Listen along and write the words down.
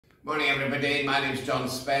Morning everybody, my name is John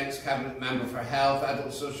Spence, Cabinet Member for Health,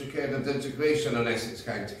 Adult Social Care and Integration on Essex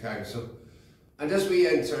County Council. And as we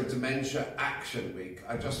enter Dementia Action Week,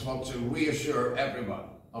 I just want to reassure everyone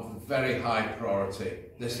of the very high priority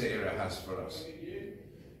this area has for us.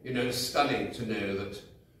 You know, it's stunning to know that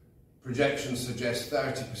projections suggest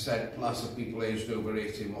 30% plus of people aged over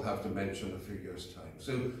 80 will have dementia in a few years' time.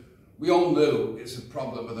 So we all know it's a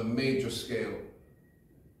problem of a major scale,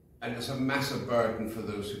 and it's a massive burden for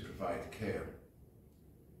those who provide care.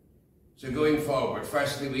 So going forward,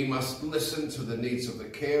 firstly, we must listen to the needs of the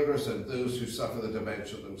carers and those who suffer the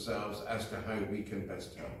dementia themselves as to how we can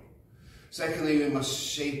best help. Secondly, we must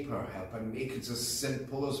shape our help and make it as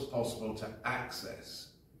simple as possible to access.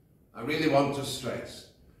 I really want to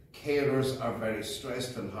stress, carers are very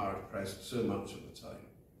stressed and hard-pressed so much of the time.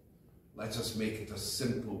 Let us make it a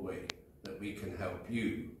simple way that we can help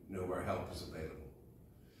you know where help is available.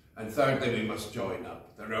 And thirdly, we must join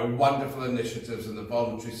up. There are wonderful initiatives in the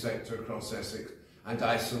voluntary sector across Essex, and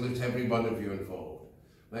I salute every one of you involved.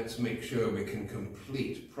 Let's make sure we can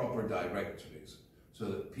complete proper directories so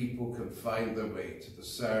that people can find their way to the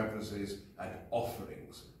services and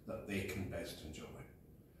offerings that they can best enjoy.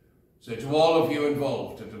 So to all of you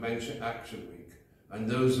involved in Dementia Action Week, and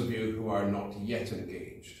those of you who are not yet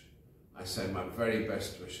engaged, I send my very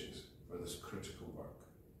best wishes for this critical